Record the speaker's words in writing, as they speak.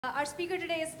Our speaker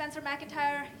today is Spencer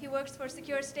McIntyre. He works for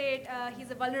Secure State. He's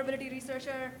a vulnerability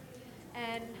researcher,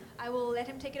 and I will let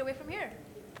him take it away from here.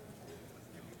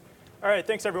 All right,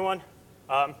 thanks everyone.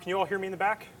 Can you all hear me in the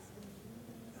back?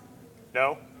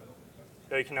 No?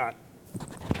 No, you cannot.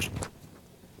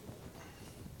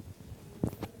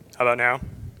 How about now?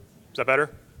 Is that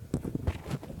better?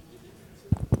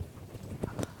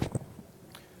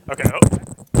 Okay. Oh.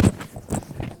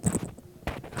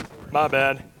 My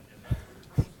bad.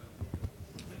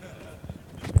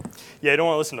 Yeah, I don't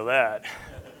want to listen to that.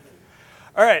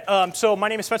 All right, so my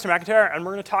name is Spencer McIntyre, and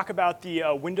we're going to talk about the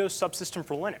Windows subsystem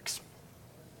for Linux.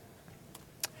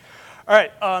 All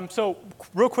right, so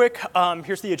real quick,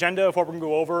 here's the agenda of what we're going to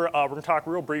go over. We're going to talk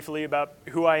real briefly about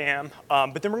who I am,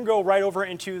 but then we're going to go right over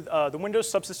into the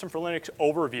Windows subsystem for Linux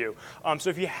overview. So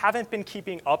if you haven't been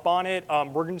keeping up on it,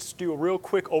 we're going to do a real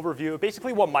quick overview of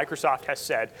basically what Microsoft has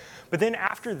said. But then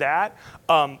after that,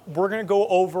 we're going to go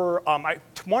over, I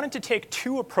wanted to take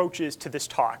two approaches to this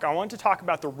talk. I wanted to talk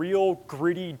about the real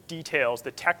gritty details,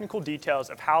 the technical details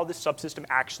of how this subsystem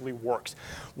actually works,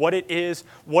 what it is,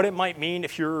 what it might mean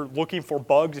if you're looking for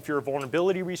bugs, if you're a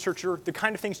vulnerability researcher, the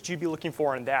kind of things that you'd be looking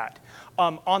for in that.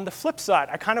 On the flip side,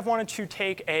 I kind of wanted to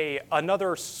take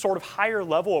another sort of higher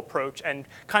level approach and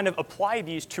kind of apply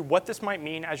these to what this might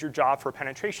mean as your job for a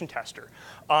penetration tester.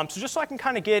 So just so I can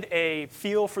kind of get a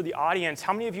feel for the audience,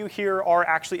 how many of you here are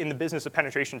actually in the business of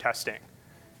penetration testing?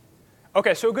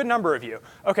 Okay, so a good number of you.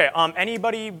 Okay,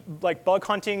 anybody like bug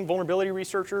hunting, vulnerability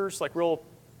researchers, like real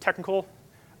technical?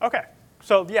 Okay.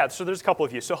 So yeah, so there's a couple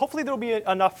of you. So hopefully there'll be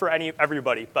enough for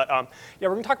everybody. But yeah, we're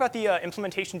going to talk about the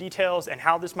implementation details and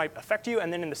how this might affect you.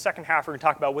 And then in the second half, we're going to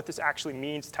talk about what this actually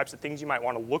means, the types of things you might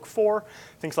want to look for,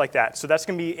 things like that. So that's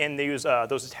going to be in those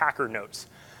attacker notes.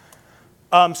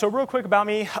 So real quick about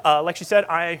me, like she said,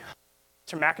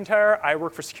 Mr. McIntyre. I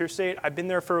work for Secure State. I've been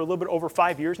there for a little bit over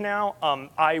 5 years now.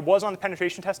 I was on the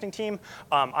penetration testing team.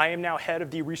 I am now head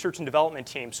of the research and development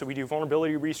team. So we do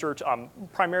vulnerability research,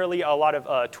 primarily a lot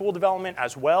of tool development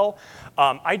as well.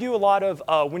 I do a lot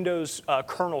of Windows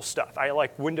kernel stuff. I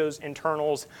like Windows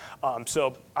internals.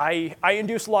 So I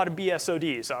induce a lot of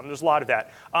BSODs. There's a lot of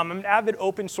that. I'm an avid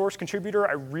open source contributor.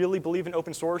 I really believe in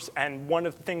open source. And one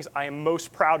of the things I am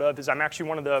most proud of is I'm actually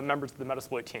one of the members of the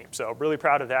Metasploit team. So really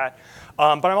proud of that.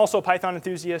 But I'm also a Python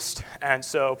enthusiast, and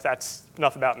so that's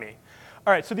enough about me.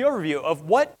 All right, so the overview of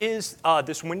what is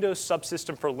this Windows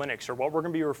subsystem for Linux, or what we're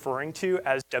going to be referring to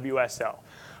as WSL.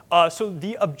 So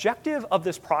the objective of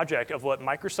this project, of what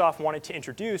Microsoft wanted to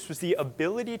introduce, was the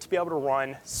ability to be able to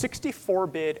run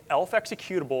 64-bit ELF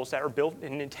executables that are built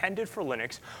and intended for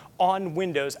Linux on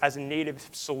Windows as a native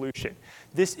solution.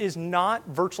 This is not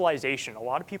virtualization. A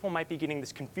lot of people might be getting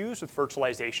this confused with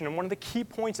virtualization, and one of the key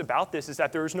points about this is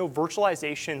that there is no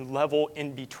virtualization level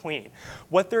in between.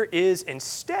 What there is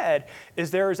instead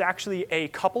is there is actually a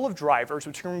couple of drivers,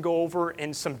 which we're going to go over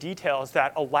in some details,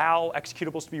 that allow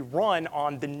executables to be run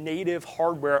on the native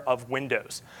hardware of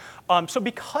Windows. So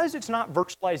because it's not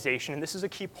virtualization, and this is a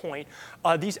key point,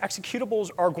 these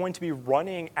executables are going to be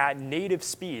running at native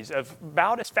speeds of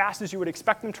about as fast as you would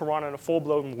expect them to run on a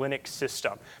full-blown Linux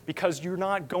system, because you're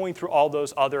not going through all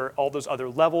those other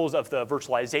levels of the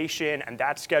virtualization and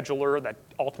that scheduler that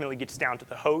ultimately gets down to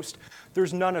the host.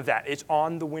 There's none of that. It's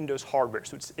on the Windows hardware,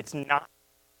 so it's not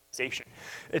virtualization.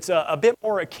 It's a bit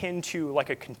more akin to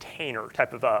like a container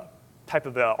type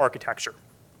of architecture.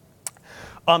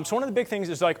 So one of the big things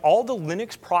is like all the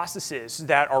Linux processes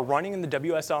that are running in the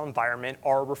WSL environment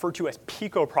are referred to as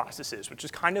Pico processes, which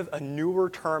is kind of a newer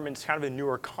term and it's kind of a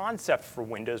newer concept for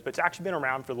Windows, but it's actually been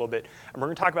around for a little bit. And we're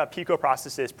going to talk about Pico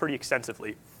processes pretty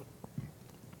extensively.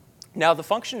 Now, the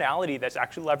functionality that's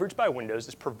actually leveraged by Windows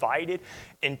is provided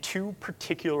in two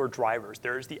particular drivers.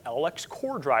 There's the LX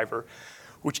core driver,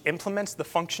 which implements the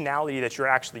functionality that you're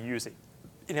actually using.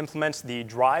 It implements the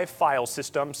drive file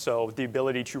system, so the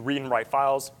ability to read and write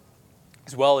files,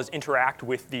 as well as interact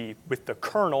with the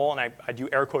kernel, and I do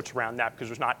air quotes around that because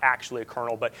there's not actually a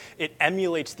kernel, but it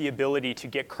emulates the ability to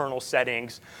get kernel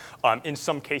settings, in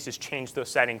some cases change those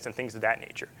settings and things of that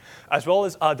nature. As well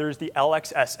as there's the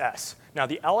LXSS. Now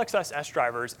the LXSS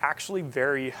driver is actually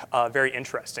very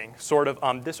interesting. Sort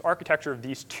of this architecture of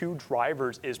these two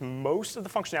drivers is most of the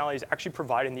functionality is actually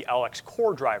provided in the LX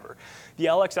core driver. The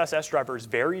LXSS driver is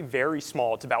very, very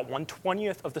small. It's about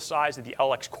 1/20th of the size of the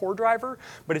LX core driver,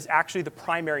 but it's actually the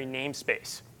primary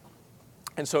namespace.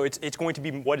 And so it's going to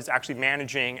be what is actually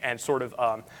managing and sort of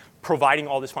providing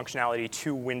all this functionality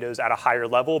to Windows at a higher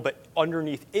level, but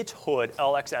underneath its hood,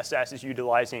 LXSS is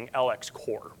utilizing LX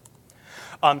core.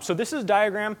 So this is a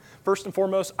diagram. First and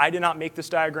foremost, I did not make this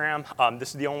diagram. This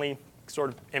is the only sort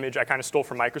of image I kind of stole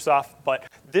from Microsoft, but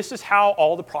this is how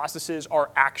all the processes are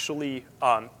actually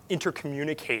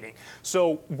intercommunicating.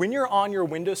 So when you're on your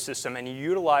Windows system and you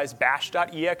utilize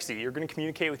bash.exe, you're going to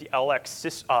communicate with the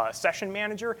LX session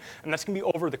manager, and that's going to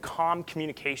be over the COM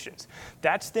communications.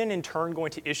 That's then in turn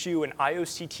going to issue an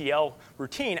IOCTL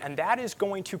routine, and that is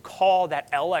going to call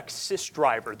that LX sys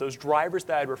driver, those drivers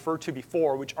that I referred to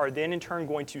before, which are then in turn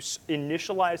going to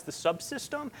initialize the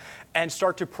subsystem and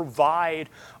start to provide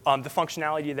the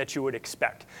functionality that you would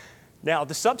expect. Now,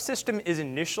 the subsystem is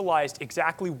initialized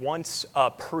exactly once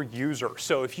per user.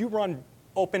 So if you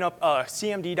open up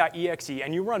cmd.exe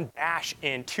and you run bash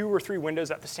in 2 or 3 windows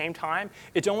at the same time,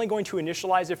 it's only going to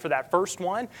initialize it for that first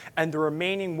one, and the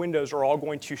remaining windows are all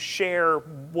going to share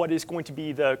what is going to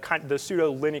be the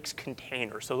pseudo Linux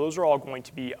container. So those are all going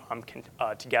to be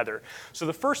together. So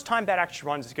the first time that actually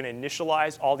runs is going to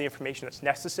initialize all the information that's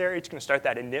necessary. It's going to start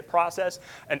that init process,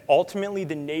 and ultimately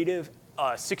the native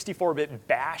 64-bit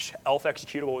bash elf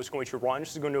executable is going to run.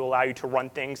 This is going to allow you to run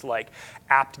things like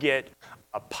apt-get,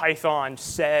 Python,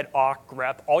 sed, awk,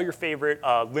 grep, all your favorite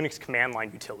Linux command line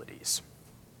utilities.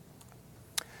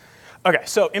 OK,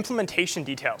 so implementation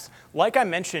details. Like I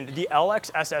mentioned, the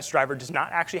LXSS driver does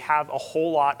not actually have a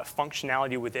whole lot of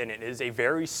functionality within it. It is a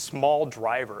very small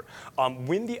driver.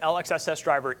 When the LXSS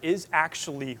driver is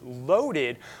actually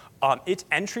loaded, its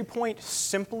entry point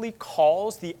simply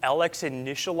calls the LX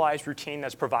initialize routine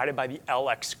that's provided by the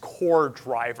LX core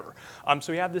driver.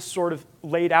 So we have this sort of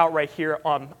laid out right here,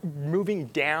 moving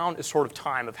down a sort of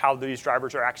time of how these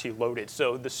drivers are actually loaded.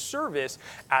 So the service,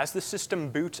 as the system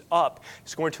boots up,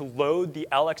 is going to load the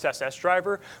LXSS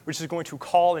driver, which is going to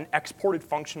call an exported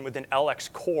function within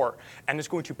LX core, and is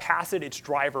going to pass it its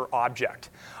driver object.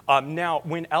 Now,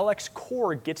 when LX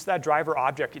core gets that driver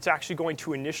object, it's actually going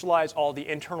to initialize all the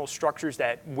internal structures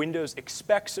that Windows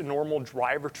expects a normal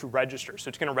driver to register. So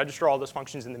it's going to register all those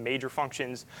functions in the major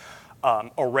functions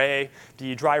array,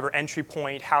 the driver entry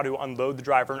point, how to unload the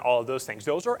driver, and all of those things.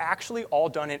 Those are actually all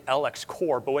done in LX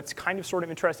core. But what's kind of sort of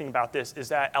interesting about this is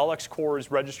that LX core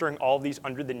is registering all of these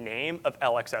under the name of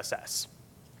LXSS.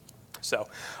 So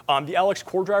the LX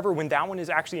core driver, when that one is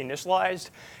actually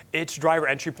initialized, its driver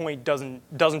entry point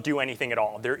doesn't do anything at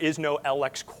all. There is no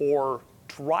LX core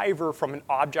driver from an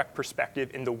object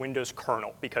perspective in the Windows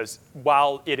kernel, because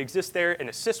while it exists there in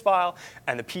a sys file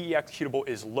and the PE executable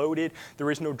is loaded,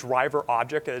 there is no driver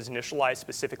object that is initialized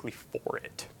specifically for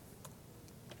it.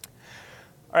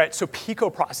 All right, so Pico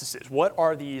processes. What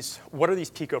are these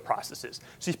Pico processes?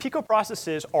 So these Pico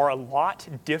processes are a lot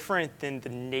different than the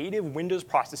native Windows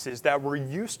processes that we're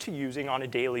used to using on a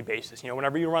daily basis. You know,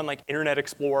 whenever you run like Internet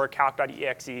Explorer,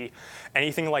 calc.exe,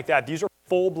 anything like that, these are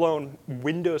full-blown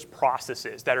Windows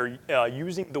processes that are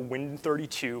using the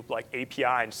Win32 like API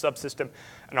and subsystem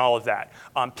and all of that.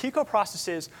 Pico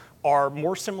processes are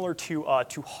more similar to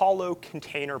hollow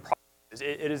container processes.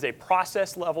 It is a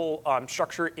process-level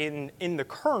structure in the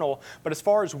kernel, but as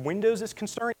far as Windows is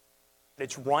concerned,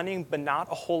 it's running, but not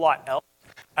a whole lot else,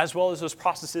 as well as those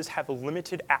processes have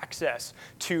limited access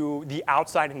to the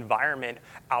outside environment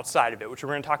outside of it, which we're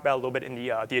going to talk about a little bit in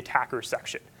the attacker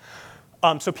section.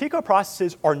 So Pico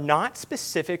processes are not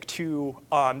specific to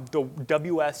the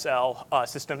WSL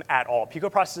system at all. Pico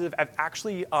processes have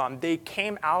actually, they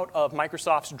came out of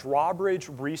Microsoft's Drawbridge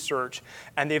research,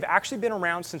 and they've actually been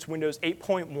around since Windows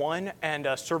 8.1 and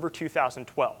Server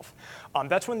 2012.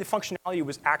 That's when the functionality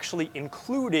was actually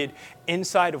included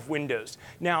inside of Windows.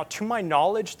 Now, to my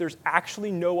knowledge, there's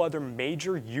actually no other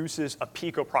major uses of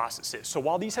Pico processes. So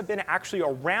while these have been actually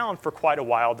around for quite a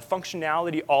while, the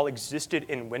functionality all existed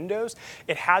in Windows.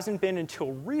 It hasn't been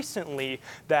until recently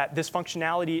that this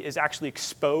functionality is actually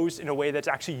exposed in a way that's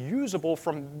actually usable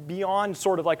from beyond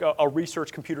sort of like a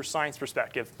research computer science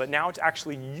perspective. But now it's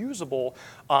actually usable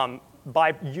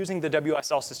by using the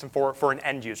WSL system for an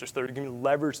end user. So they're going to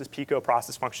leverage this Pico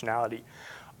process functionality.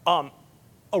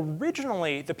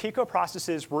 Originally, the Pico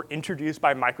processes were introduced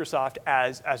by Microsoft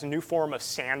as a new form of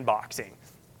sandboxing.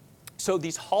 So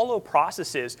these hollow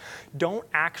processes don't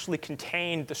actually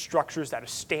contain the structures that a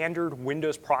standard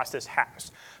Windows process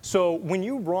has. So when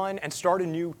you run and start a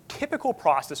new typical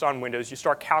process on Windows, you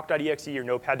start calc.exe or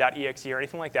notepad.exe or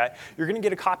anything like that, you're going to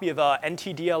get a copy of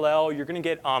NTDLL. You're going to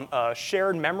get a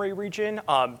shared memory region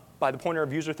by the pointer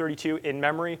of user32 in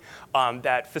memory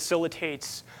that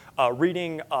facilitates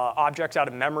reading objects out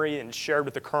of memory and shared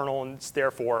with the kernel, and it's there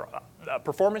for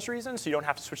performance reasons, so you don't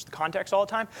have to switch the context all the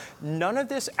time. None of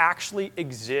this actually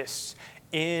exists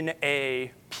in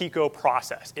a Pico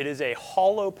process. It is a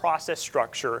hollow process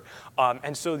structure,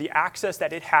 and so the access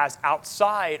that it has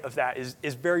outside of that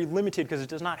is very limited because it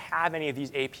does not have any of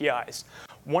these APIs.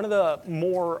 one of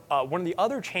the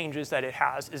other changes that it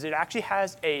has is it actually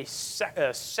has a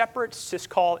separate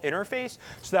syscall interface,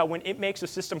 so that when it makes a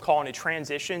system call and it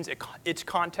transitions its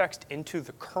context into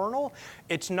the kernel,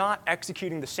 it's not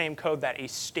executing the same code that a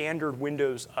standard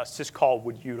Windows syscall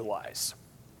would utilize.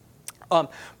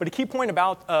 But a key point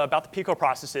about the Pico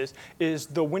processes is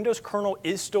the Windows kernel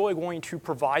is still going to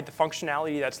provide the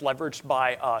functionality that's leveraged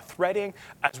by threading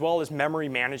as well as memory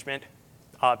management.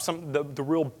 The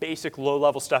real basic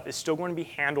low-level stuff is still going to be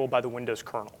handled by the Windows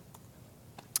kernel.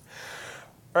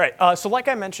 All right, so like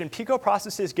I mentioned, Pico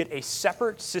processes get a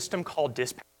separate system call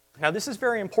dispatcher. Now this is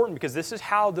very important because this is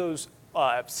how those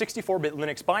 64-bit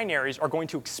Linux binaries are going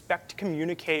to expect to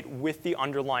communicate with the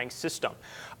underlying system.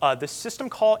 The system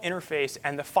call interface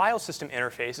and the file system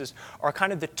interfaces are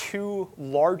kind of the two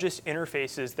largest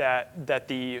interfaces that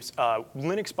the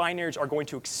Linux binaries are going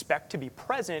to expect to be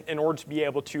present in order to be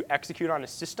able to execute on a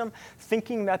system,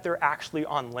 thinking that they're actually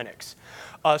on Linux.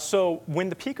 So when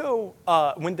the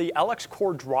LX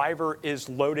core driver is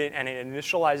loaded and it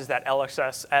initializes that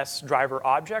LXS driver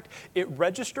object, it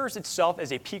registers itself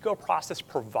as a Pico process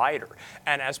provider.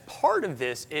 And as part of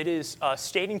this, it is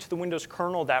stating to the Windows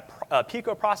kernel that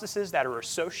Pico processes that are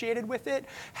associated with it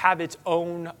have its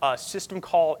own system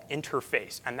call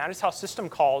interface. And that is how system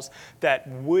calls that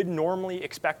would normally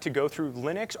expect to go through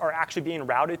Linux are actually being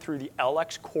routed through the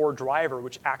LX core driver,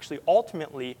 which actually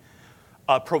ultimately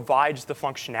provides the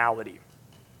functionality.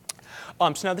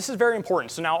 So now this is very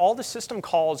important. So now all the system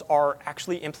calls are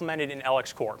actually implemented in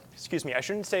LX core. Excuse me, I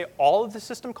shouldn't say all of the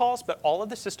system calls, but all of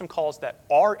the system calls that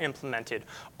are implemented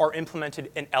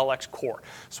in LX core.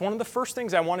 So one of the first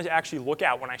things I wanted to actually look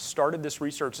at when I started this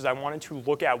research is I wanted to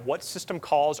look at what system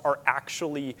calls are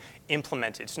actually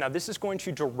implemented. So now this is going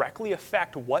to directly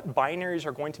affect what binaries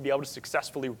are going to be able to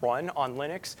successfully run on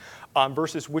Linux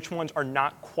versus which ones are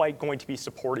not quite going to be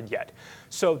supported yet.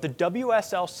 So the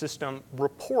WSL system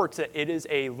reports that it is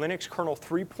a Linux kernel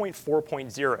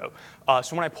 3.4.0.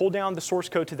 So when I pulled down the source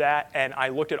code to that and I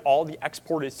looked at all the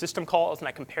exported system calls and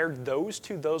I compared those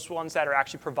to those ones that are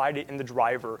actually provided in the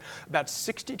driver, about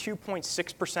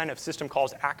 62.6% of system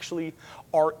calls actually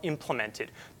are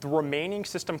implemented. The remaining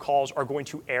system calls are going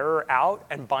to error out,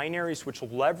 and binaries which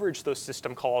leverage those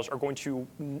system calls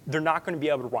they're not going to be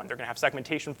able to run. They're going to have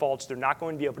segmentation faults. They're not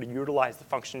going to be able to utilize the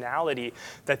functionality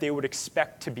that they would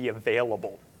expect to be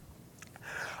available.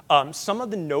 Some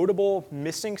of the notable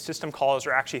missing system calls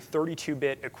are actually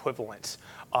 32-bit equivalents.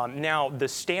 Now, the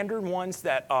standard ones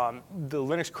that the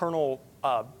Linux kernel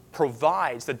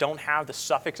provides that don't have the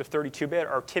suffix of 32-bit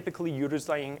are typically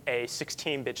utilizing a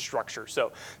 16-bit structure.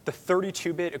 So the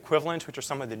 32-bit equivalents, which are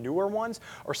some of the newer ones,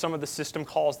 are some of the system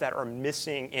calls that are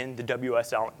missing in the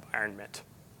WSL environment.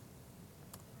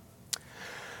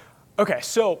 OK,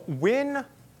 so when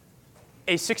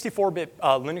a 64-bit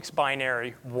Linux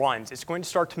binary runs, it's going to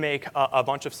start to make a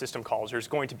bunch of system calls. There's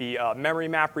going to be memory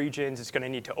map regions. It's going to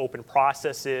need to open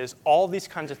processes, all these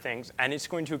kinds of things. And it's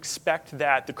going to expect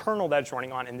that the kernel that it's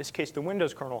running on, in this case the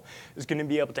Windows kernel, is going to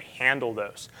be able to handle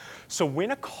those. So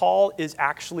when a call is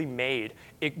actually made,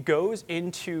 it goes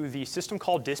into the system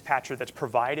call dispatcher that's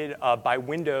provided by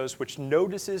Windows, which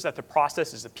notices that the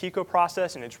process is a Pico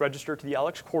process, and it's registered to the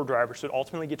LX core driver, so it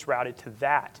ultimately gets routed to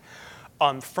that.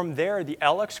 From there, the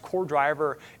LX core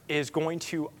driver is going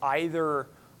to either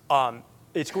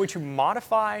it's going to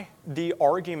modify the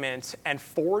arguments and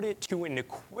forward it to an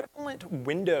equivalent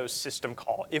Windows system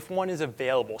call if one is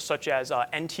available, such as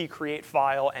NT create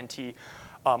file, NT.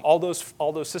 All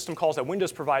those system calls that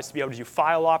Windows provides to be able to do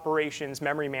file operations,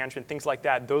 memory management, things like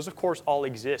that. Those, of course, all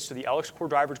exist. So the LX core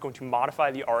driver is going to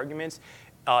modify the arguments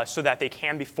so that they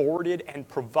can be forwarded and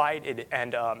provided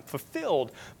and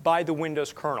fulfilled by the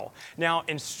Windows kernel. Now,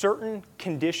 in certain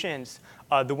conditions,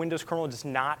 the Windows kernel does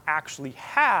not actually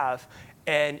have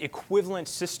an equivalent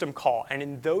system call. And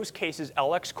in those cases,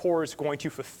 LX core is going to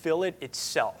fulfill it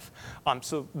itself.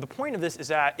 So the point of this is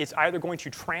that it's either going to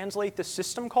translate the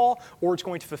system call or it's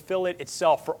going to fulfill it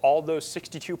itself for all those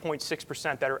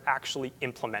 62.6% that are actually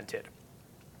implemented.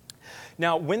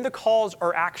 Now, when the calls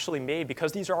are actually made,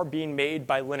 because these are being made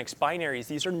by Linux binaries,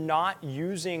 these are not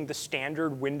using the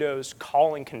standard Windows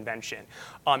calling convention.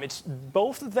 It's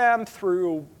both of them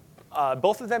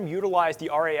utilize the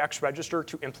RAX register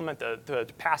to implement to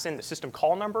pass in the system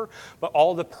call number, but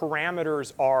all the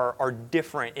parameters are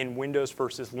different in Windows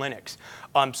versus Linux.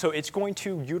 So it's going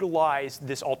to utilize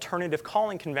this alternative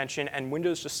calling convention, and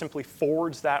Windows just simply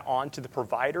forwards that on to the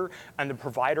provider, and the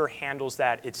provider handles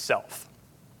that itself.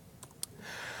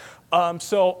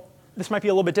 So this might be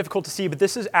a little bit difficult to see, but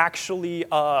this is actually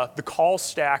the call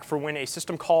stack for when a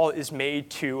system call is made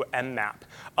to mmap.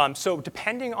 So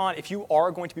depending on if you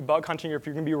are going to be bug hunting or if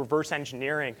you're going to be reverse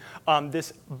engineering,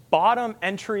 this bottom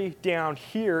entry down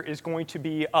here is going to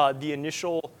be the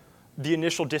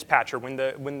initial dispatcher. When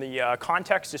the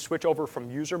context is switched over from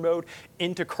user mode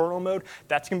into kernel mode,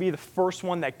 that's going to be the first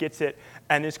one that gets it,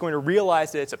 and it's going to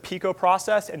realize that it's a Pico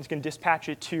process, and it's going to dispatch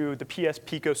it to the PS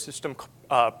Pico system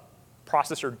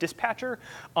processor dispatcher,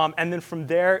 and then from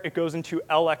there it goes into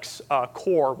LX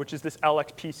core, which is this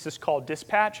LXP syscall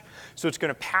dispatch. So it's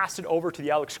going to pass it over to the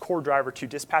LX core driver to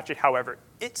dispatch it however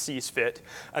it sees fit,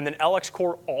 and then LX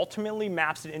core ultimately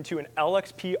maps it into an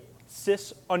LXP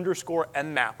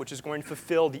sys_mmap, which is going to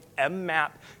fulfill the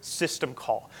mmap system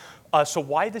call. So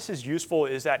why this is useful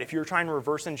is that if you're trying to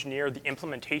reverse engineer the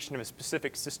implementation of a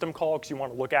specific system call because you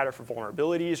want to look at it for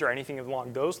vulnerabilities or anything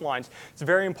along those lines, it's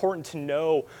very important to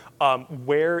know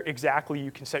where exactly you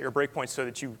can set your breakpoints so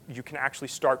that you can actually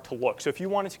start to look. So if you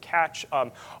wanted to catch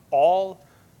all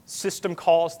system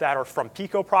calls that are from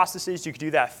Pico processes, you could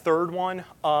do that third one,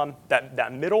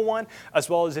 that middle one, as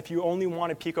well as if you only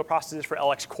wanted Pico processes for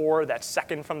LX core, that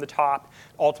second from the top.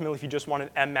 Ultimately, if you just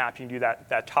wanted mmap, you can do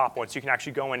that top one. So you can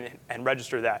actually go in and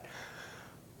register that.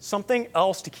 Something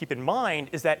else to keep in mind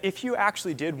is that if you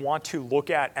actually did want to look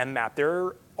at mmap,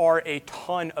 there are a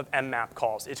ton of mmap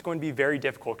calls. It's going to be very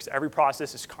difficult because every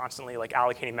process is constantly like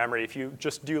allocating memory. If you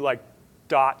just do like ./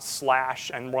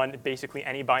 and run basically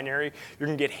any binary, you're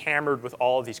going to get hammered with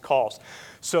all of these calls.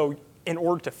 So in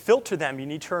order to filter them, you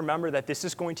need to remember that this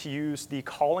is going to use the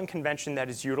calling convention that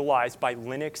is utilized by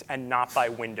Linux and not by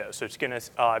Windows. So it's going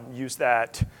to use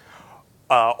that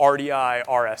RDI,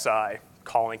 RSI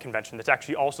calling convention that's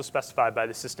actually also specified by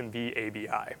the systemv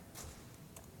ABI.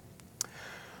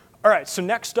 All right, so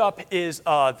next up is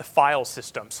the file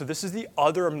system. So this is the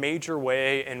other major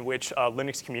way in which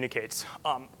Linux communicates.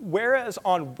 Whereas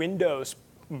on Windows,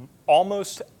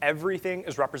 almost everything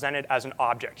is represented as an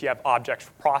object. You have objects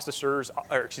for processors,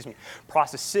 or excuse me,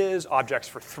 processes, objects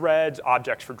for threads,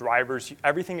 objects for drivers.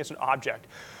 Everything is an object.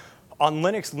 On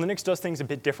Linux, Linux does things a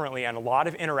bit differently, and a lot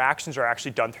of interactions are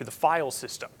actually done through the file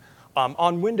system.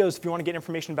 On Windows, if you want to get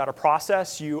information about a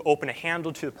process, you open a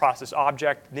handle to the process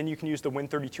object. Then you can use the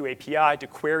Win32 API to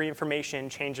query information,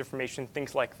 change information,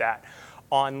 things like that.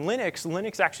 On Linux,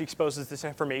 Linux actually exposes this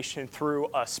information through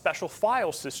a special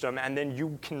file system, and then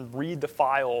you can read the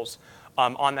files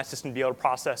on that system to be able to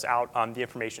process out the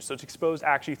information. So it's exposed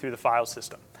actually through the file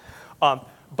system.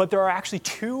 But there are actually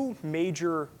two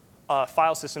major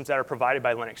file systems that are provided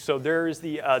by Linux. So there is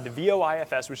the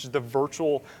VOIFS, which is the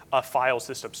virtual file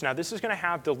system. So now this is going to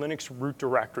have the Linux root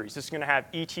directories. This is going to have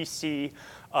etc,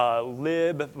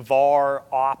 lib, var,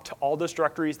 opt, all those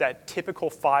directories that typical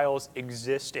files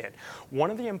exist in. One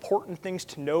of the important things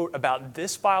to note about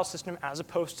this file system as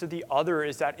opposed to the other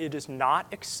is that it is not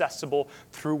accessible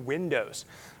through Windows.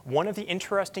 One of the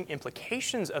interesting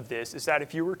implications of this is that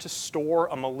if you were to store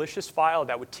a malicious file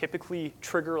that would typically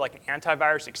trigger like an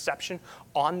antivirus exception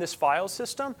on this file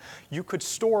system, you could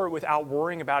store it without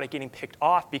worrying about it getting picked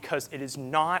off because it is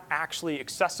not actually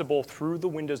accessible through the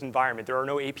Windows environment. There are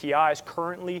no APIs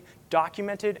currently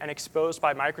documented and exposed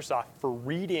by Microsoft for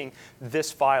reading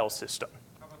this file system.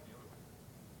 How about the other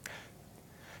one?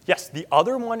 Yes, the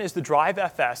other one is the drive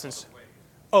FS.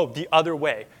 Oh, the other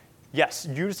way. Yes,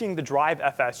 using the drive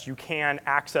FS, you can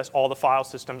access all the file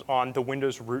systems on the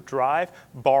Windows root drive,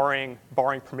 barring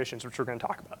permissions, which we're going to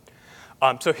talk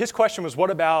about. So his question was, what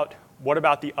about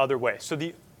the other way? So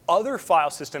the other file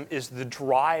system is the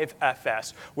drive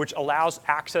FS, which allows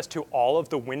access to all of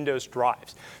the Windows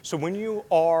drives. So when you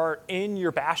are in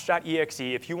your bash.exe,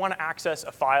 if you want to access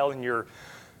a file in your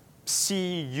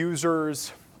C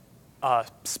users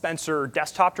Spencer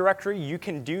desktop directory, you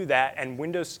can do that, and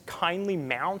Windows kindly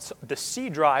mounts the C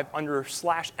drive under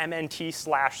 /mnt/C.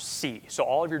 So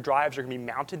all of your drives are going to be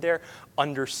mounted there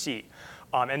under C.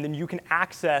 And then you can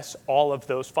access all of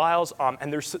those files,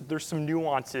 and there's some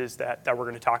nuances that we're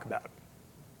going to talk about.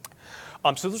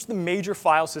 So those are the major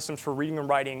file systems for reading and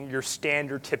writing your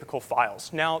standard typical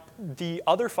files. Now, the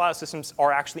other file systems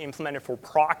are actually implemented for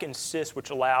proc and sys, which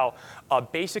allow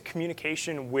basic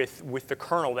communication with the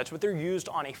kernel. That's what they're used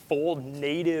on a full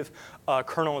native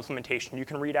kernel implementation. You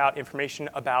can read out information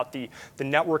about the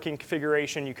networking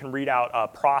configuration. You can read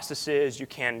out processes. You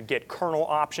can get kernel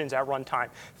options at runtime,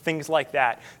 things like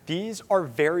that. These are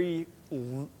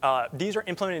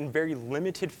implemented in very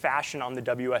limited fashion on the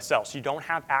WSL, so you don't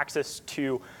have access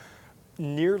to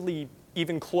nearly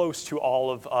even close to all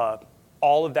of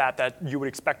that you would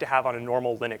expect to have on a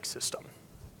normal Linux system.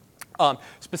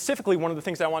 Specifically, one of the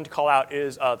things I wanted to call out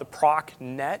is the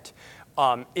procnet.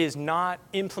 is not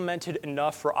implemented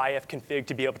enough for ifconfig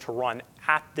to be able to run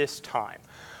at this time.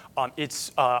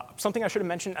 It's something I should have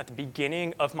mentioned at the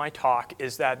beginning of my talk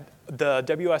is that the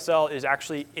WSL is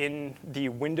actually in the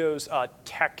Windows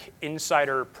Tech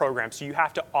Insider program. So you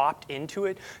have to opt into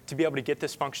it to be able to get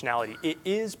this functionality. It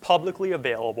is publicly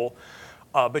available,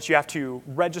 but you have to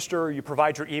register, you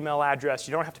provide your email address,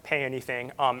 you don't have to pay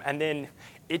anything, and then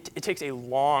it takes a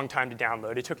long time to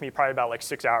download. It took me probably about like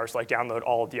 6 hours to like download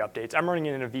all of the updates. I'm running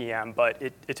it in a VM, but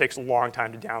it takes a long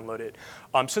time to download it.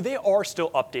 So they are still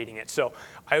updating it. So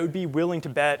I would be willing to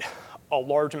bet a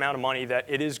large amount of money that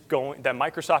that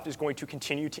Microsoft is going to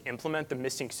continue to implement the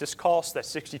missing syscall, so that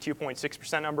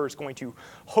 62.6% number is going to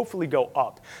hopefully go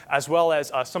up, as well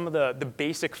as some of the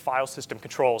basic file system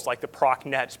controls, like the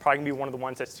procnet is probably going to be one of the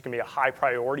ones that's going to be a high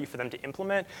priority for them to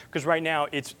implement, because right now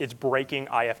it's breaking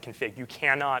ifconfig. You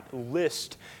cannot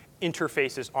list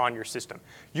interfaces on your system.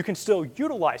 You can still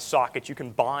utilize sockets, you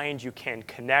can bind, you can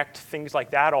connect, things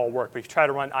like that all work, but if you try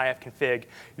to run ifconfig,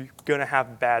 you're going to have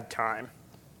a bad time.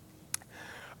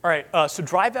 All right, so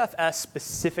drivefs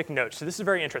specific notes. So this is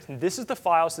very interesting. This is the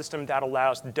file system that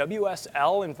allows the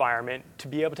WSL environment to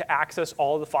be able to access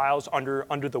all of the files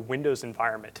under the Windows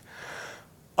environment.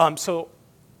 So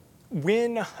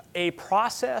when a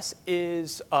process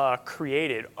is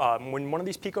created, when one of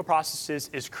these Pico processes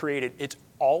is created, it's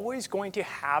always going to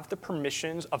have the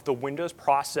permissions of the Windows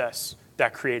process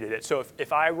that created it. So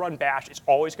if I run bash, it's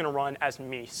always going to run as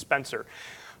me, Spencer.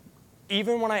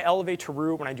 Even when I elevate to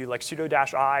root, when I do like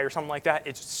sudo-i or something like that,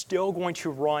 it's still going to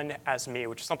run as me,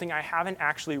 which is something I haven't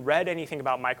actually read anything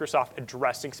about Microsoft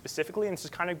addressing specifically, and this is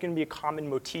kind of going to be a common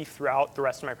motif throughout the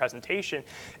rest of my presentation,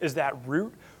 is that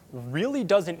root really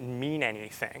doesn't mean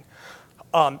anything.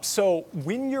 So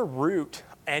when you're root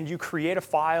and you create a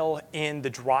file in the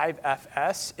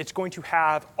drivefs, it's going to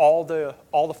have all the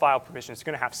file permissions. It's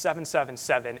going to have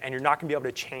 777, and you're not going to be able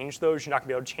to change those. You're not going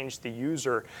to be able to change the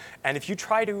user. And if you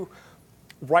try to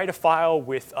write a file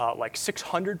with like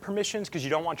 600 permissions because you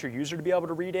don't want your user to be able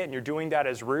to read it, and you're doing that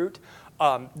as root,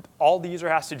 all the user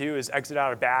has to do is exit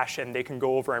out of bash, and they can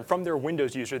go over, and from their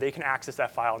Windows user, they can access that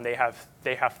file, and they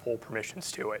have full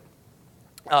permissions to it.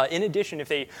 In addition, if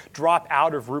they drop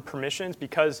out of root permissions,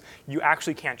 because you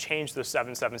actually can't change those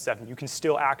 777, you can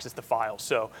still access the file.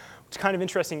 So what's kind of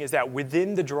interesting is that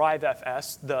within the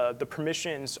drivefs, the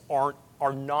permissions are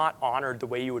not honored the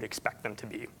way you would expect them to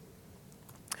be.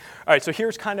 All right, so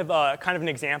here's kind of an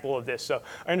example of this. So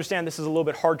I understand this is a little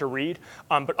bit hard to read,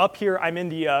 but up here I'm in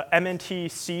the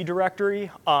MNTC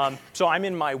directory. So I'm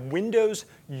in my Windows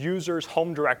users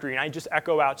home directory, and I just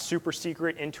echo out super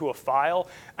secret into a file.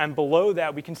 And below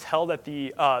that, we can tell that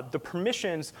the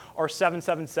permissions are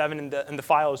 777, and the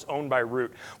file is owned by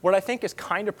root. What I think is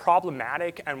kind of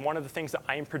problematic, and one of the things that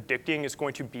I am predicting is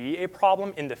going to be a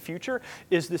problem in the future,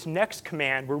 is this next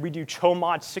command where we do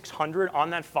chomod 600 on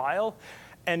that file.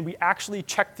 And we actually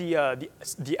check the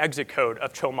exit code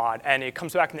of chomod, and it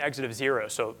comes back an exit of 0.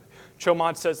 So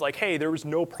chomod says, like, hey, there was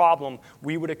no problem.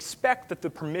 We would expect that the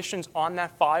permissions on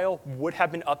that file would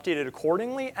have been updated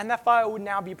accordingly, and that file would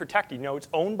now be protected. You know, it's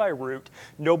owned by root.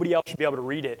 Nobody else should be able to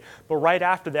read it. But right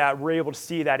after that, we're able to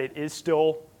see that it is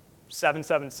still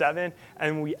 777,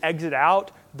 and when we exit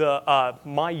out,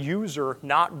 my user,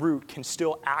 not root, can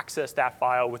still access that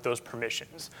file with those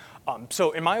permissions.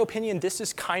 So in my opinion, this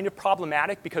is kind of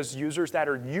problematic because users that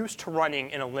are used to running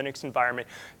in a Linux environment,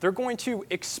 they're going to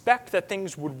expect that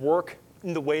things would work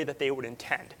in the way that they would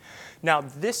intend. Now,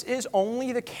 this is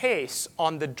only the case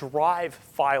on the drive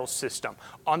file system.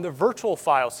 On the virtual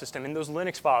file system, in those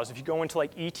Linux files, if you go into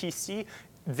like etc,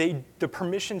 the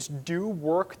permissions do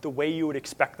work the way you would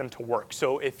expect them to work.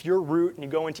 So if you're root and you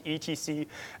go into etc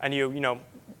and you know,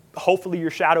 hopefully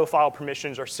your shadow file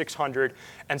permissions are 600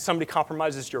 and somebody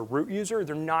compromises your root user,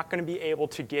 they're not going to be able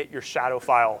to get your shadow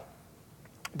file.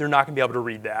 They're not going to be able to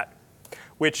read that,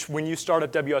 which when you start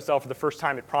up WSL for the first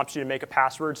time, it prompts you to make a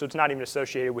password, so it's not even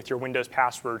associated with your Windows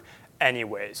password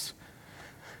anyways.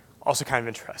 Also kind of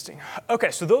interesting.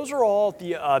 OK, so those are all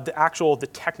the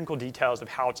technical details of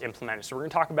how it's implemented. So we're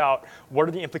going to talk about what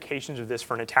are the implications of this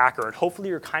for an attacker. And hopefully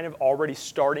you're kind of already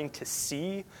starting to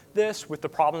see this with the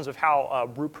problems of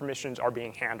how root permissions are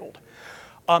being handled.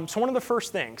 So one of the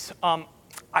first things,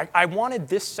 I wanted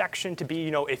this section to be, you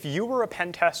know, if you were a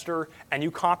pen tester and you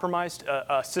compromised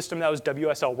a system that was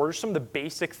WSL, what are some of the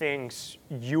basic things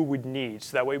you would need?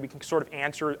 So that way we can sort of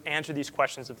answer these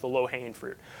questions of the low-hanging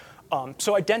fruit.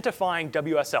 So identifying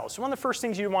WSL. So one of the first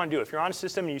things you want to do, if you're on a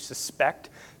system and you suspect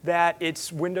that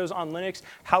it's Windows on Linux,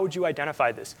 how would you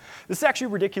identify this? This is actually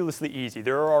ridiculously easy.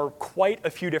 There are quite a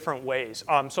few different ways.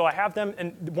 So I have them,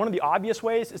 and one of the obvious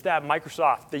ways is that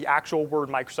Microsoft, the actual word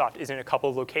Microsoft, is in a couple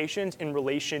of locations in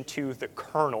relation to the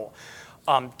kernel.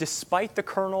 Despite the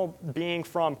kernel being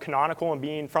from Canonical and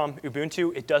being from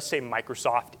Ubuntu, it does say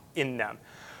Microsoft in them.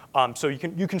 So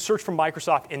you can search for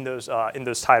Microsoft in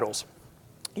those titles.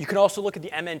 You can also look at the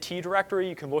MNT directory.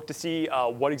 You can look to see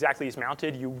what exactly is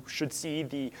mounted. You should see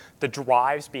the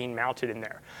drives being mounted in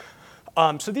there.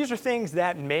 So these are things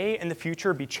that may in the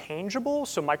future be changeable.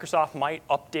 So Microsoft might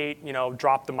update,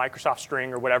 drop the Microsoft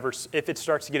string or whatever if it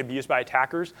starts to get abused by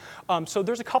attackers. So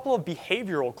there's a couple of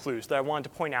behavioral clues that I wanted to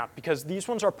point out because these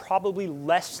ones are probably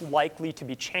less likely to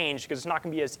be changed because it's not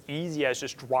going to be as easy as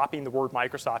just dropping the word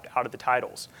Microsoft out of the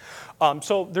titles.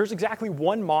 So there's exactly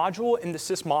one module in the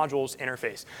sysmodules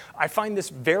interface. I find this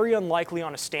very unlikely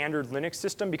on a standard Linux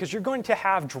system because you're going to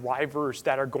have drivers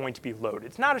that are going to be loaded.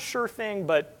 It's not a sure thing,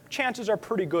 but chances are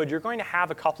pretty good you're going to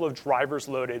have a couple of drivers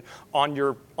loaded on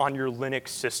your Linux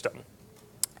system.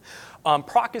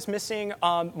 Proc is missing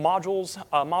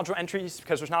module entries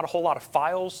because there's not a whole lot of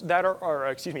files that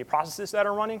processes that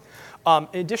are running.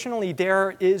 Additionally,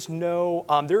 there is no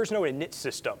init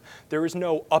system. There is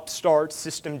no upstart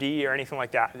systemd or anything like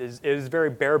that. It is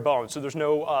very bare bones. So there's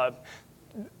no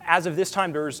as of this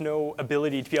time, there is no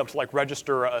ability to be able to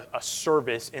register a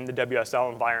service in the WSL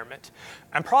environment.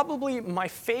 And probably my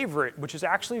favorite, which is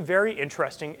actually very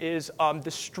interesting, is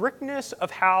the strictness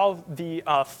of how the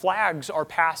flags are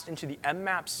passed into the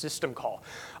mmap system call.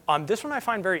 This one I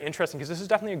find very interesting because this is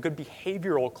definitely a good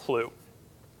behavioral clue.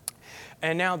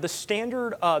 And now the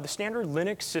standard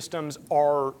Linux systems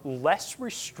are less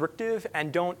restrictive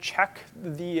and don't check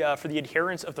for the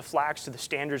adherence of the flags to the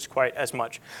standards quite as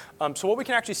much. So what we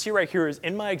can actually see right here is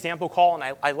in my example call,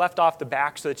 and I left off the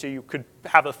back so that you could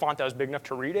have a font that was big enough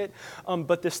to read it.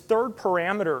 But this third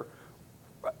parameter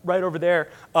right over there,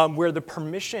 where the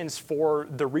permissions for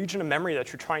the region of memory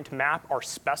that you're trying to map are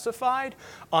specified.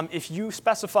 If you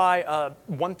specify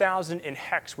 1000 in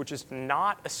hex, which is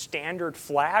not a standard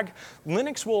flag,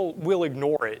 Linux will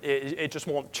ignore it. It just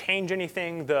won't change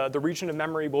anything. The region of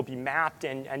memory will be mapped,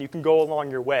 and you can go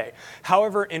along your way.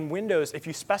 However, in Windows, if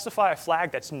you specify a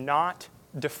flag that's not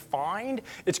defined,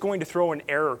 it's going to throw an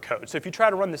error code. So if you try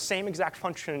to run the same exact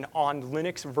function on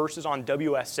Linux versus on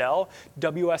WSL,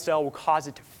 WSL will cause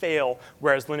it to fail,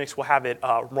 whereas Linux will have it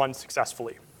run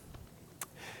successfully.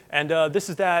 And this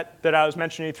is that I was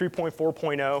mentioning,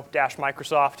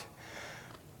 3.4.0-Microsoft.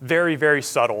 Very, very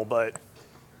subtle, but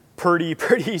pretty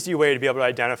easy way to be able to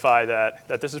identify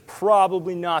that this is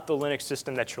probably not the Linux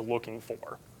system that you're looking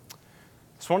for.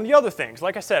 So one of the other things,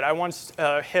 like I said, I want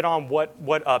to hit on what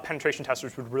penetration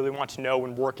testers would really want to know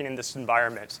when working in this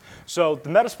environment. So the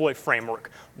Metasploit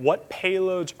framework, what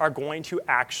payloads are going to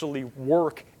actually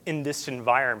work in this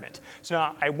environment? So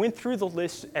now I went through the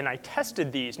list and I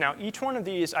tested these. Now each one of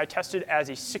these I tested as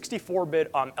a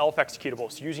 64-bit ELF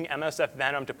executable, so using MSF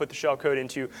Venom to put the shellcode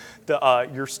into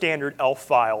your standard ELF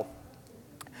file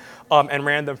and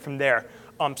ran them from there.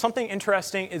 Something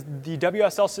interesting is the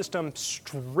WSL system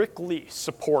strictly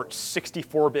supports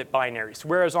 64-bit binaries,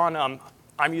 whereas on,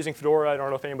 I'm using Fedora, I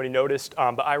don't know if anybody noticed,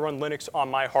 but I run Linux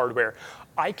on my hardware.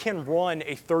 I can run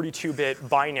a 32-bit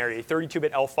binary, a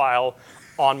 32-bit ELF file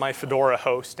on my Fedora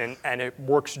host, and it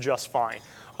works just fine.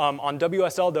 On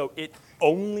WSL, though, it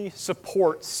only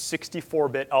supports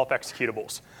 64-bit ELF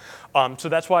executables. So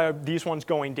that's why these ones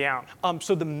going down.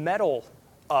 So the Metal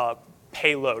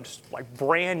payload, like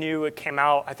brand new. It came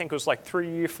out, I think it was like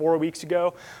 3 or 4 weeks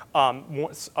ago. One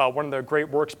of the great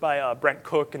works by Brent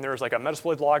Cook, and there was like a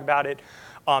Metasploit log about it.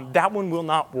 That one will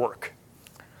not work.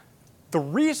 The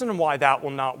reason why that will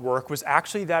not work was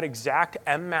actually that exact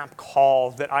mmap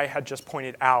call that I had just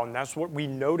pointed out, and that's what we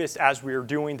noticed as we were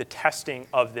doing the testing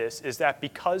of this, is that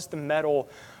because the Metal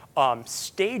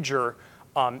stager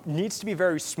needs to be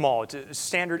very small. It's a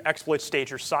standard exploit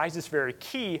stager. Size is very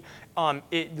key.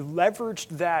 It leveraged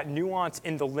that nuance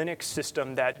in the Linux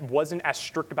system that wasn't as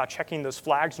strict about checking those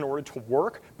flags in order to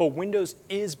work, but Windows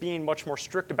is being much more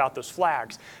strict about those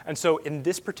flags. And so in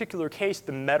this particular case,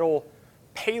 the Metal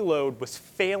payload was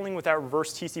failing with that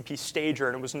reverse TCP stager,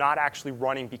 and it was not actually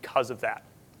running because of that.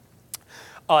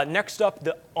 Next up,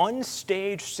 the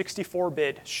unstaged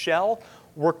 64-bit shell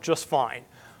worked just fine.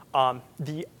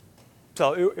 So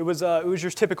So it was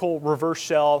your typical reverse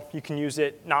shell. You can use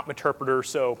it, not Meterpreter,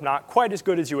 so not quite as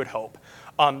good as you would hope.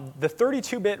 The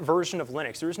 32-bit version of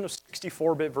Linux, there is no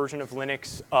 64-bit version of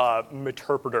Linux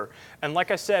Meterpreter. And like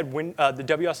I said, when the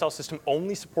WSL system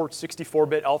only supports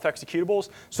 64-bit ELF executables,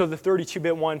 so the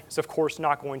 32-bit one is, of course,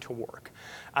 not going to work.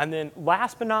 And then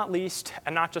last but not least,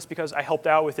 and not just because I helped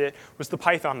out with it, was the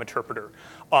Python Meterpreter.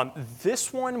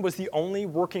 This one was the only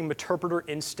working Meterpreter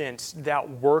instance that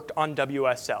worked on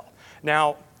WSL.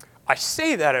 Now, I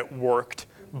say that it worked,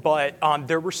 but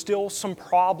there were still some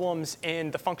problems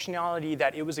in the functionality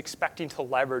that it was expecting to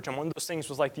leverage, and one of those things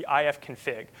was like the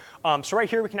ifconfig. So right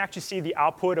here, we can actually see the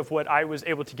output of what I was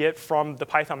able to get from the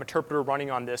Python Meterpreter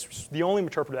running on this, which is the only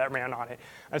Meterpreter that ran on it.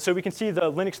 And so we can see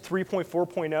the Linux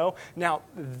 3.4.0. Now,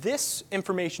 this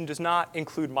information does not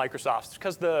include Microsoft's,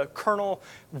 because the kernel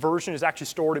version is actually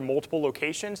stored in multiple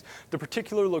locations. The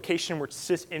particular location where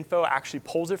sysinfo actually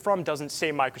pulls it from doesn't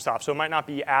say Microsoft, so it might not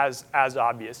be as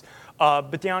obvious.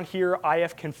 But down here,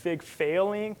 ifconfig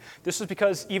failing. This is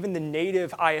because even the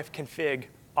native ifconfig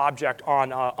object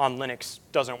on Linux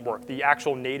doesn't work. The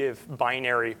actual native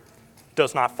binary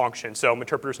does not function, so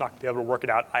Meterpreter's not going to be able to work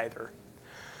it out either.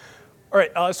 All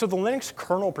right, so the Linux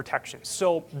kernel protections.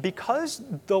 So because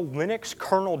the Linux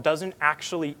kernel doesn't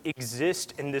actually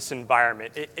exist in this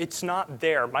environment, it's not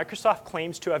there. Microsoft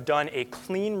claims to have done a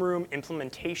clean room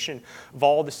implementation of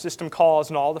all the system calls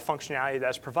and all the functionality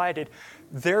that's provided.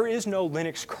 There is no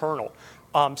Linux kernel.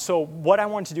 So what I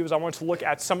wanted to do is I wanted to look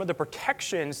at some of the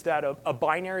protections that a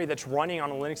binary that's running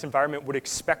on a Linux environment would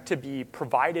expect to be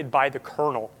provided by the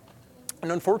kernel.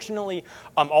 And unfortunately,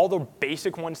 all the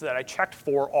basic ones that I checked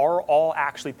for are all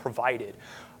actually provided.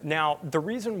 Now, the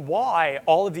reason why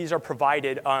all of these are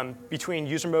provided between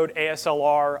user mode,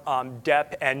 ASLR,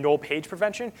 DEP, and null page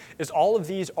prevention is all of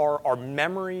these are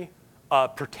memory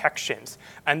protections.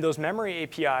 And those memory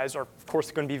APIs are, of course,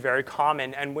 going to be very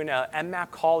common. And when a mmap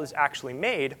call is actually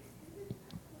made,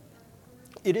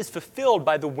 it is fulfilled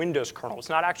by the Windows kernel. It's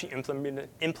not actually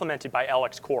implemented by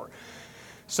LX Core.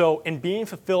 So in being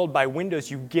fulfilled by Windows,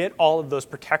 you get all of those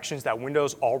protections that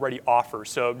Windows already offers.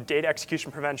 So data execution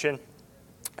prevention,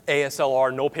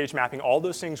 ASLR, null page mapping, all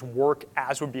those things work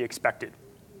as would be expected.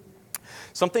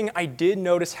 Something I did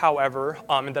notice, however,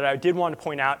 and that I did want to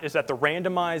point out is that the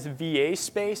randomized VA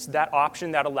space, that option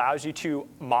that allows you to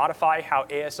modify how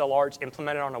ASLR is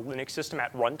implemented on a Linux system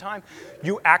at runtime,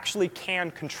 you actually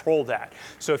can control that.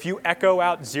 So if you echo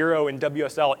out 0 in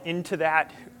WSL into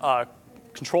that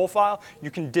control file, you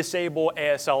can disable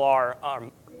ASLR,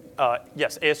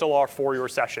 ASLR for your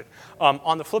session.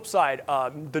 On the flip side,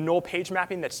 the null page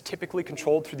mapping that's typically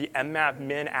controlled through the mmap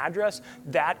min address,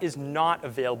 that is not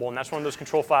available, and that's one of those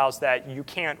control files that you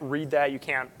can't read that, you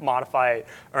can't modify it,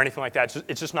 or anything like that.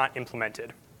 It's just not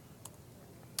implemented.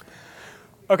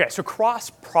 Okay, so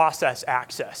cross-process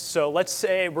access. So let's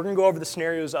say we're going to go over the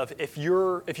scenarios of if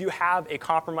you have a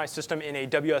compromised system in a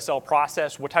WSL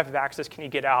process, what type of access can you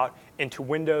get out into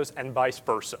Windows and vice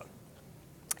versa?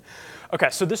 Okay,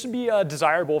 so this would be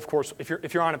desirable, of course, if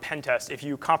you're on a pen test. If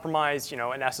you compromise,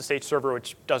 an SSH server,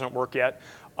 which doesn't work yet,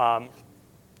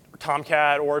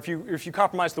 Tomcat, or if you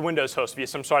compromise the Windows host via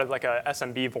some sort of like a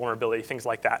SMB vulnerability, things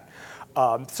like that.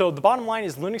 So the bottom line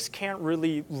is Linux can't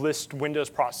really list Windows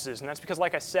processes, and that's because,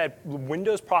 like I said,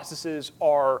 Windows processes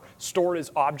are stored as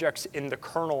objects in the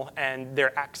kernel, and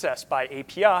they're accessed by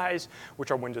APIs, which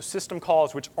are Windows system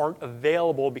calls, which aren't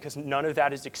available because none of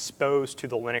that is exposed to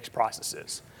the Linux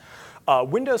processes.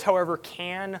 Windows, however,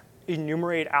 can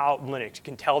enumerate out Linux. You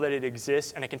can tell that it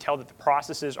exists, and it can tell that the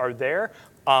processes are there,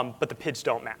 but the PIDs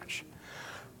don't match.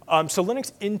 So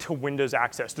Linux into Windows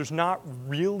access, there's not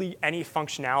really any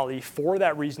functionality for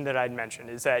that reason that I'd mentioned,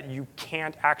 is that you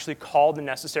can't actually call the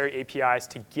necessary APIs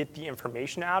to get the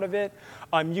information out of it.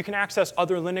 You can access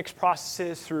other Linux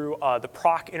processes through the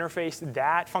proc interface.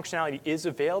 That functionality is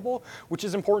available, which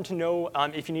is important to know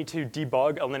if you need to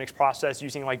debug a Linux process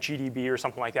using like GDB or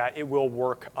something like that. It will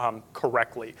work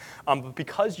correctly. But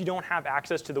because you don't have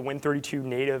access to the Win32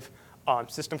 native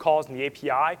system calls and the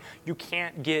API, you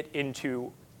can't get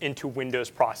into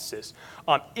Windows processes.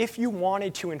 If you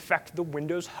wanted to infect the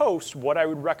Windows host, what I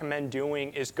would recommend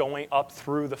doing is going up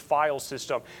through the file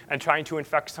system and trying to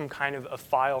infect some kind of a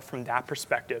file from that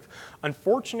perspective.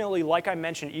 Unfortunately, like I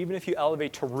mentioned, even if you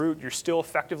elevate to root, you're still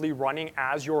effectively running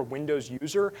as your Windows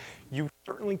user. You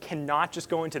certainly cannot just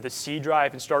go into the C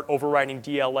drive and start overwriting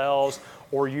DLLs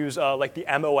or use like the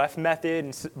MOF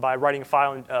method by writing a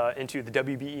file into the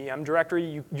WBEM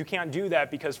directory. You can't do that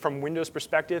because from Windows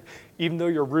perspective, even though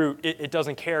you're root, it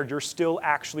doesn't care. You're still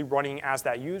actually running as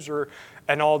that user,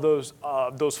 and all those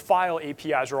file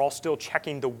APIs are all still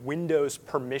checking the Windows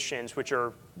permissions, which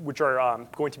are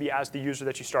going to be as the user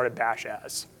that you started Bash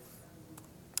as.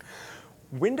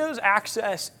 Windows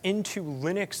access into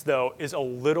Linux, though, is a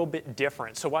little bit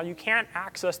different. So while you can't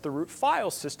access the root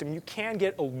file system, you can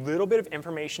get a little bit of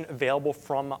information available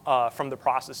from the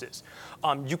processes.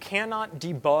 You cannot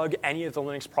debug any of the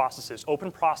Linux processes.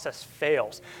 Open process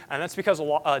fails. And that's because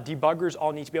debuggers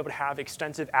all need to be able to have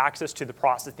extensive access to the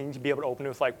process. They need to be able to open it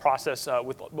with like process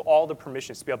with all the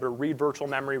permissions, to be able to read virtual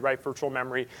memory, write virtual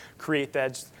memory, create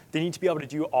threads. They need to be able to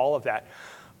do all of that.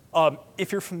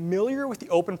 If you're familiar with the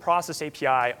Open Process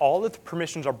API, all of the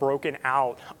permissions are broken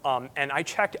out, and I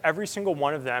checked every single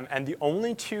one of them, and the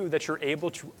only two that you're able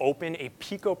to open a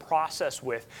Pico process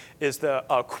with is the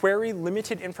query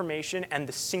limited information and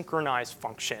the synchronize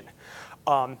function.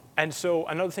 And so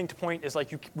another thing to point is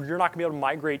like you're not going to be able to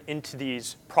migrate into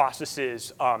these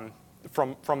processes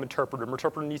from Interpreter.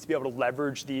 Interpreter needs to be able to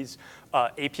leverage these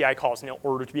API calls in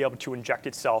order to be able to inject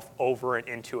itself over and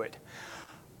into it.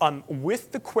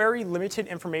 With the query limited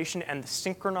information and the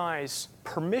synchronize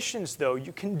permissions, though,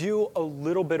 you can do a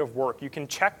little bit of work. You can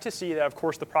check to see that, of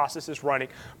course, the process is running.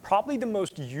 Probably the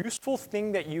most useful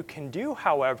thing that you can do,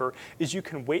 however, is you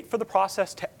can wait for the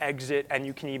process to exit, and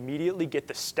you can immediately get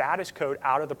the status code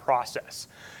out of the process.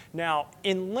 Now,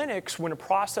 in Linux, when a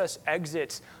process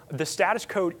exits, the status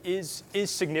code is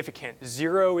significant.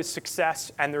 0 is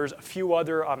success, and there's a few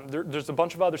other, there's a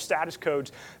bunch of other status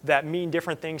codes that mean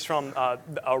different things from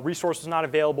a resource is not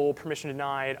available, permission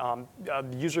denied,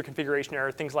 user configuration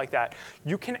error, things like that.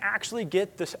 You can actually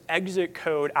get this exit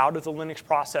code out of the Linux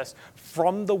process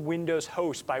from the Windows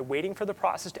host by waiting for the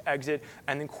process to exit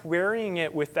and then querying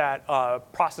it with that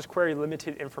process query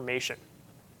limited information.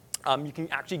 You can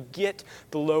actually get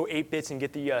the low 8 bits and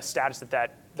get the status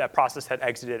that process had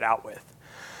exited out with.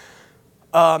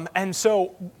 And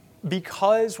so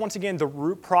because, once again, the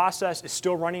root process is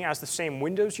still running as the same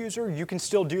Windows user, you can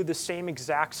still do the same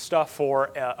exact stuff for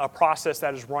a process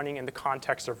that is running in the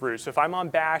context of root. So if I'm on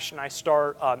Bash and I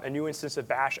start a new instance of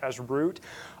Bash as root,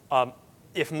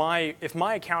 if my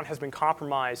account has been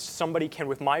compromised, somebody can,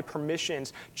 with my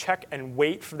permissions, check and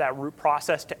wait for that root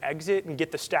process to exit and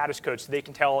get the status code so they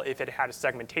can tell if it had a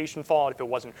segmentation fault, if it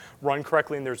wasn't run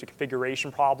correctly and there's a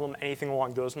configuration problem, anything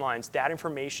along those lines. That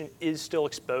information is still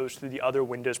exposed through the other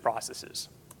Windows processes.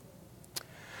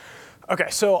 OK,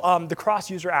 so the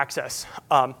cross-user access.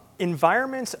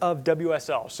 Environments of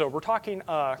WSL. So we're talking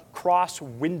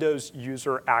cross-Windows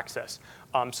user access.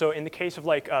 So in the case of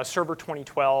like Server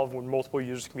 2012, when multiple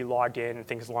users can be logged in and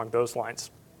things along those lines.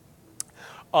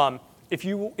 If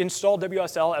you install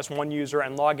WSL as one user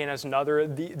and log in as another,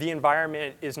 the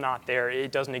environment is not there.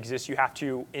 It doesn't exist. You have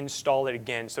to install it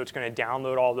again. So it's going to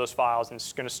download all those files and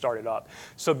it's going to start it up.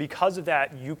 So because of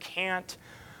that, you can't,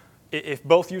 if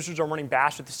both users are running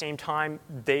Bash at the same time,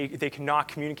 they cannot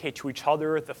communicate to each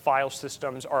other. The file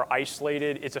systems are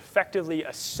isolated. It's effectively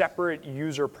a separate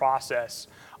user process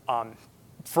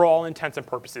for all intents and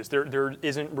purposes. There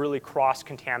isn't really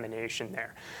cross-contamination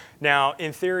there. Now,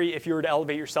 in theory, if you were to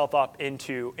elevate yourself up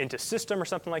into system or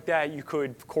something like that, you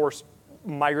could, of course,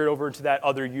 migrate over to that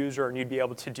other user and you'd be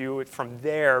able to do it from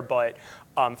there. But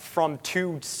from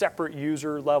two separate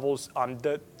user levels,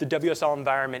 the WSL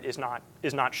environment is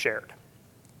not shared.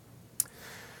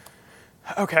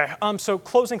 OK, so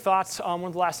closing thoughts. One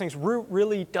of the last things, root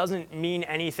really doesn't mean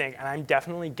anything. And I'm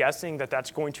definitely guessing that that's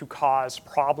going to cause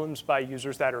problems by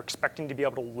users that are expecting to be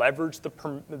able to leverage the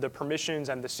permissions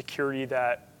and the security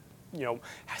that,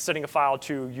 setting a file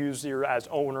to user as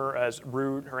owner, as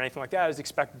root, or anything like that is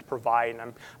expected to provide. And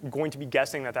I'm going to be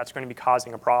guessing that that's going to be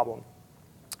causing a problem.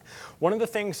 One of the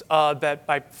things that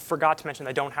I forgot to mention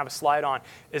that I don't have a slide on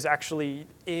is actually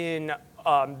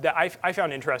that I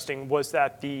found interesting was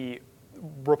that the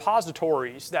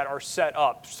repositories that are set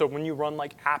up, so when you run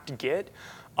like apt-get,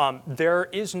 there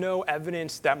is no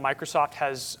evidence that Microsoft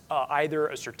has either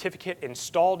a certificate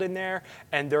installed in there,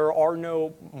 and there are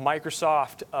no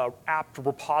Microsoft apt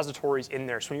repositories in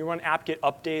there. So when you run apt-get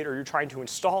update or you're trying to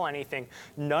install anything,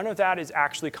 none of that is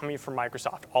actually coming from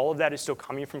Microsoft. All of that is still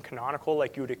coming from Canonical,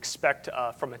 like you would expect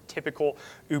from a typical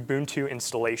Ubuntu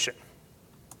installation.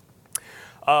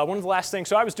 One of the last things,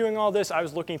 so I was doing all this. I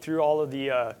was looking through all of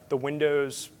the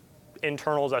Windows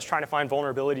internals. I was trying to find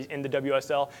vulnerabilities in the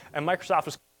WSL, and Microsoft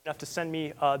was kind enough to send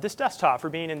me this desktop for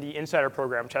being in the Insider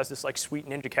program, which has this like sweet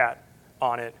Ninja Cat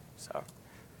on it. So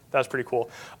That was pretty cool.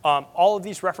 All of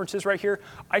these references right here,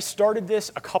 I started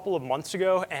this a couple of months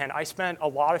ago, and I spent a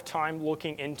lot of time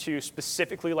looking into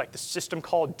specifically like the system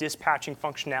call dispatching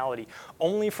functionality.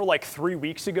 Only for like 3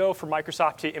 weeks ago for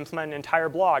Microsoft to implement an entire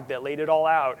blog that laid it all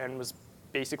out and was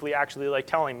basically actually like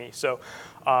telling me. So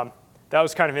that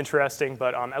was kind of interesting,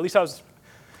 but at least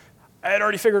I had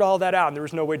already figured all that out, and there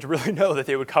was no way to really know that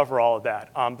they would cover all of that.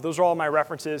 But those are all my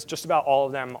references. Just about all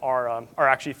of them are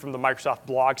actually from the Microsoft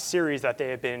blog series that they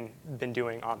have been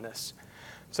doing on this.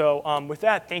 So with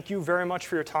that, thank you very much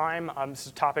for your time. This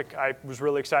is a topic I was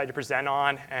really excited to present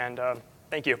on, and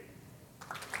thank you.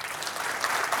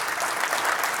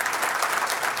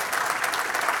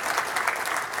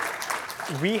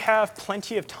 We have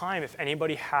plenty of time if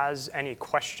anybody has any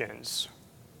questions.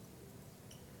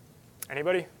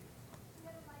 Anybody?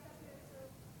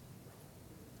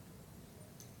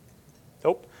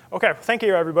 Nope. OK, thank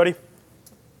you, everybody.